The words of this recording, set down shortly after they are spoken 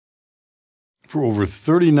For over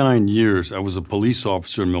 39 years, I was a police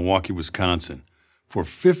officer in Milwaukee, Wisconsin. For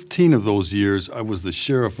 15 of those years, I was the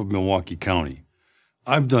sheriff of Milwaukee County.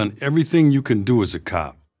 I've done everything you can do as a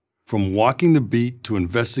cop, from walking the beat to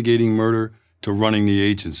investigating murder to running the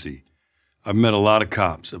agency. I've met a lot of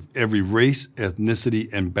cops of every race, ethnicity,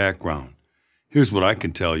 and background. Here's what I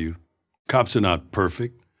can tell you. Cops are not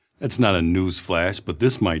perfect. That's not a news flash, but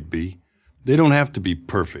this might be. They don't have to be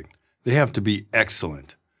perfect. They have to be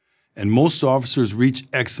excellent. And most officers reach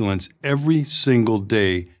excellence every single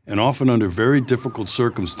day and often under very difficult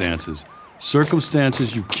circumstances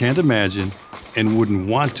you can't imagine and wouldn't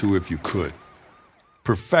want to if you could.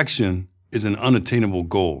 Perfection is an unattainable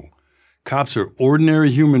goal. Cops are ordinary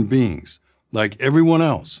human beings, like everyone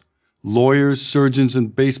else. Lawyers, surgeons,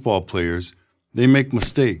 and baseball players, they make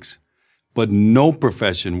mistakes. But no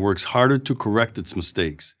profession works harder to correct its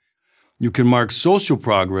mistakes. You can mark social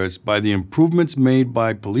progress by the improvements made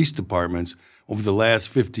by police departments over the last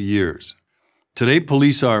 50 years. Today,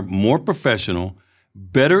 police are more professional,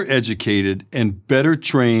 better educated, and better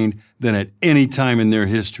trained than at any time in their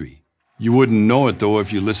history. You wouldn't know it, though,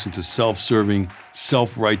 if you listened to self-serving,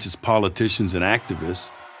 self-righteous politicians and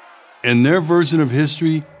activists. In their version of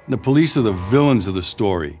history, the police are the villains of the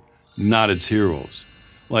story, not its heroes.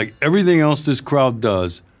 Like everything else this crowd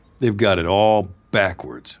does, they've got it all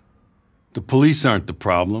backwards. The police aren't the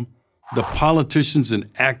problem. The politicians and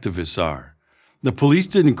activists are. The police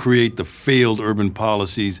didn't create the failed urban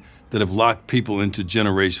policies that have locked people into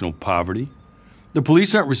generational poverty. The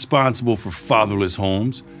police aren't responsible for fatherless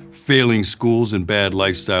homes, failing schools, and bad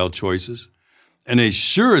lifestyle choices. And they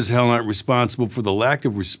sure as hell aren't responsible for the lack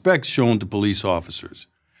of respect shown to police officers.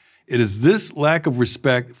 It is this lack of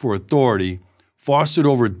respect for authority, fostered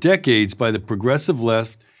over decades by the progressive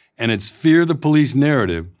left and its fear the police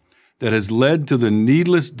narrative, that has led to the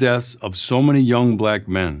needless deaths of so many young black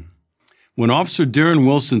men. When Officer Darren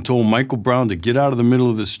Wilson told Michael Brown to get out of the middle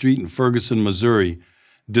of the street in Ferguson, Missouri,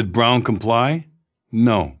 did Brown comply?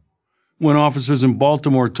 No. When officers in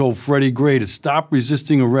Baltimore told Freddie Gray to stop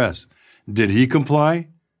resisting arrest, did he comply?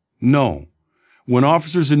 No. When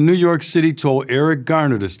officers in New York City told Eric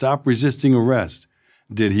Garner to stop resisting arrest,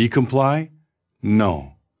 did he comply?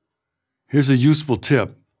 No. Here's a useful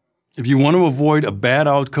tip. If you want to avoid a bad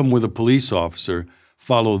outcome with a police officer,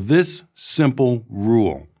 follow this simple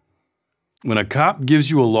rule. When a cop gives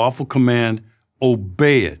you a lawful command,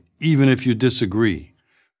 obey it, even if you disagree.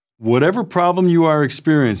 Whatever problem you are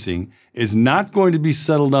experiencing is not going to be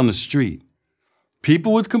settled on the street.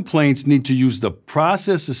 People with complaints need to use the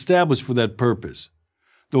process established for that purpose.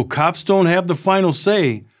 Though cops don't have the final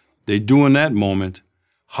say, they do in that moment.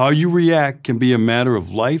 How you react can be a matter of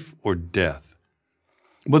life or death.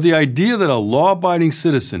 But the idea that a law-abiding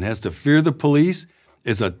citizen has to fear the police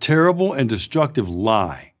is a terrible and destructive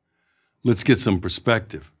lie. Let's get some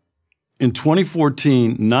perspective. In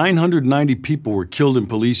 2014, 990 people were killed in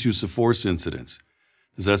police use of force incidents.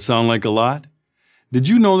 Does that sound like a lot? Did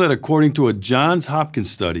you know that according to a Johns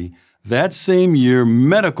Hopkins study, that same year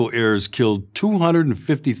medical errors killed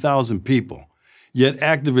 250,000 people, yet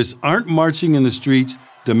activists aren't marching in the streets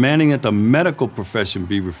demanding that the medical profession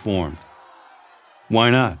be reformed? Why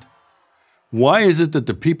not? Why is it that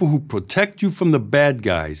the people who protect you from the bad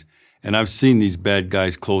guys, and I've seen these bad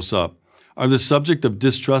guys close up, are the subject of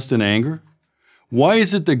distrust and anger? Why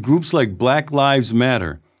is it that groups like Black Lives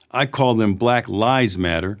Matter, I call them Black Lies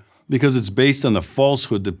Matter because it's based on the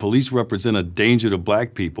falsehood that police represent a danger to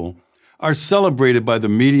black people, are celebrated by the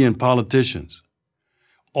media and politicians?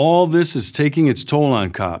 All this is taking its toll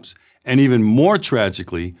on cops, and even more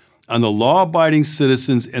tragically, on the law-abiding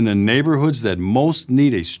citizens in the neighborhoods that most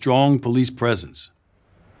need a strong police presence.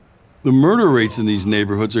 The murder rates in these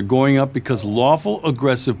neighborhoods are going up because lawful,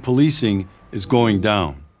 aggressive policing is going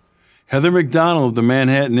down. Heather McDonald of the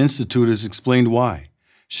Manhattan Institute has explained why.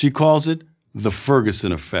 She calls it the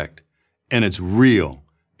Ferguson effect, and it's real.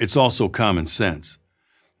 It's also common sense.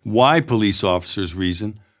 Why, police officers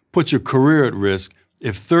reason, put your career at risk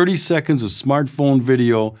if 30 seconds of smartphone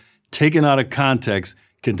video taken out of context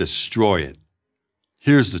can destroy it.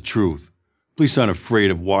 Here's the truth. Police aren't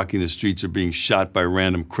afraid of walking the streets or being shot by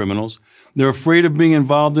random criminals. They're afraid of being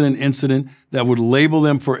involved in an incident that would label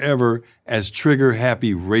them forever as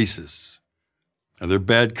trigger-happy racists. Are there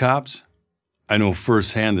bad cops? I know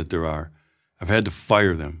firsthand that there are. I've had to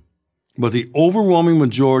fire them. But the overwhelming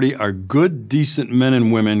majority are good, decent men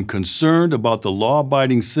and women concerned about the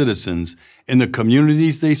law-abiding citizens in the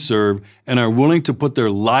communities they serve and are willing to put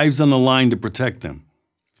their lives on the line to protect them.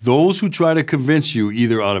 Those who try to convince you,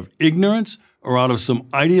 either out of ignorance or out of some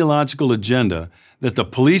ideological agenda, that the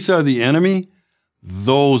police are the enemy,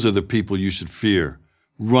 those are the people you should fear.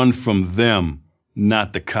 Run from them,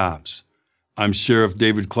 not the cops. I'm Sheriff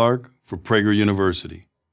David Clark for Prager University.